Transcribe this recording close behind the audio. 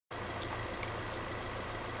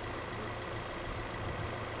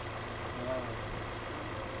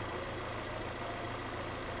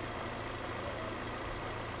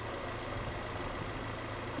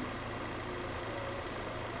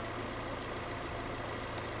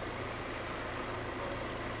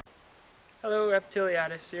Hello,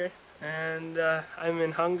 Reptiliatus here, and I'm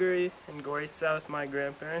in Hungary, in Gorica with my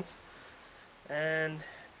grandparents, and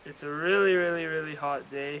it's a really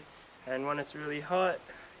hot day, and when it's really hot,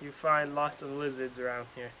 you find lots of lizards around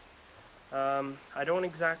here. I don't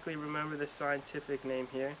exactly remember the scientific name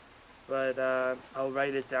here, but I'll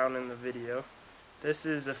write it down in the video. This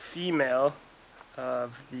is a female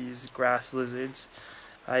of these grass lizards.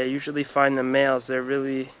 I usually find the males,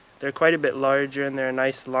 they're quite a bit larger and they're a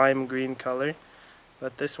nice lime green color,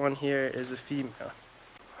 but this one here is a female.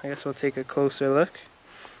 I guess we'll take a closer look.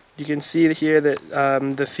 You can see here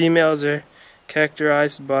that the females are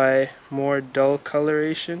characterized by more dull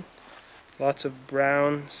coloration, lots of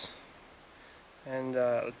browns and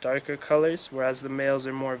darker colors, whereas the males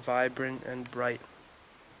are more vibrant and bright.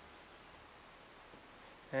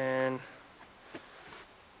 And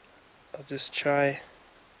I'll just try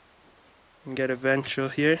and get a ventral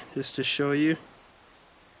here just to show you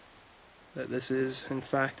that this is in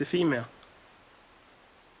fact a female.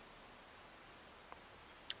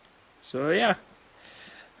 So yeah,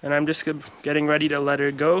 and I'm just getting ready to let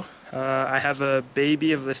her go. I have a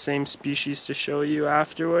baby of the same species to show you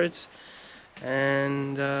afterwards,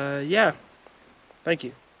 and yeah, thank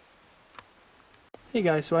you. Hey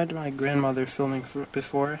guys, so I had my grandmother filming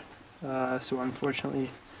before, so unfortunately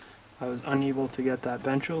I was unable to get that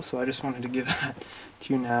ventral, so I just wanted to give that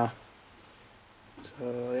to you now.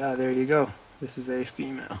 So yeah, there you go. This is a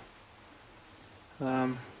female.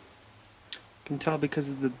 You can tell because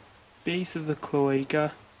of the base of the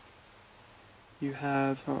cloaca, you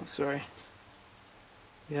have,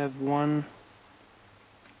 you have one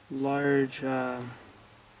large, how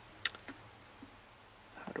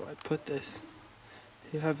do I put this?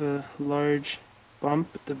 You have a large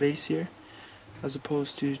bump at the base here, as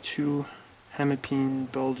opposed to two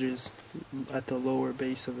hemipene bulges at the lower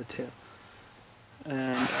base of the tail.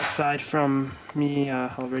 And aside from me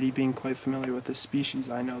already being quite familiar with this species,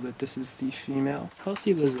 I know that this is the female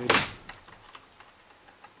healthy lizard.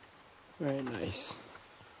 Very nice.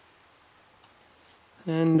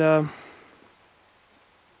 And I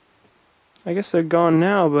guess they're gone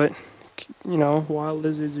now, but you know, wild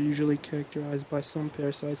lizards are usually characterized by some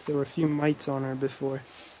parasites. There were a few mites on her before,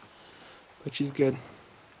 but she's good.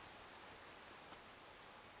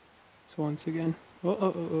 So once again,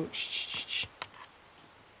 shh.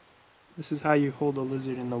 This is how you hold a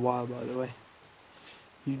lizard in the wild, by the way.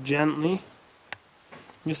 You gently,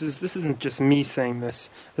 this isn't just me saying this,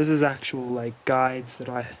 this is actual like guides that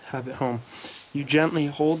I have at home. You gently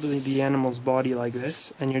hold the animal's body like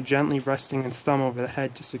this, and you're gently resting its thumb over the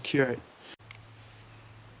head to secure it.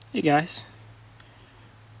 Hey guys,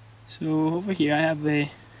 so over here I have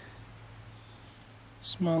a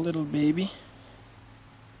small little baby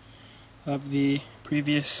of the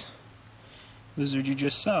previous lizard you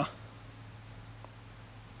just saw.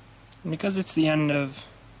 And because it's the end of,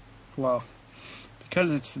 well,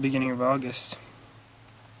 because it's the beginning of August,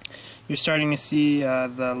 you're starting to see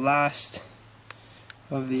the last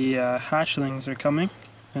of the hatchlings are coming,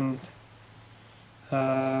 and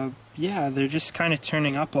yeah, they're just kind of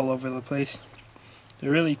turning up all over the place. They're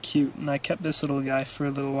really cute, and I kept this little guy for a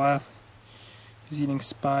little while. He's eating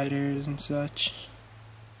spiders and such.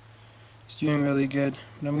 He's doing really good,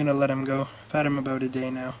 but I'm gonna let him go. I've had him about a day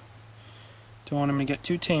now. Don't want him to get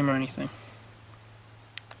too tame or anything.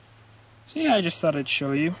 So yeah, I just thought I'd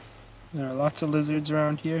show you. There are lots of lizards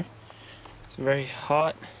around here. It's very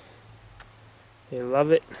hot. They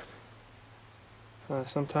love it.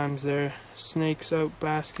 Sometimes there are snakes out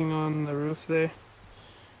basking on the roof there.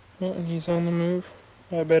 Oh, and he's on the move.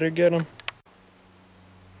 I better get him.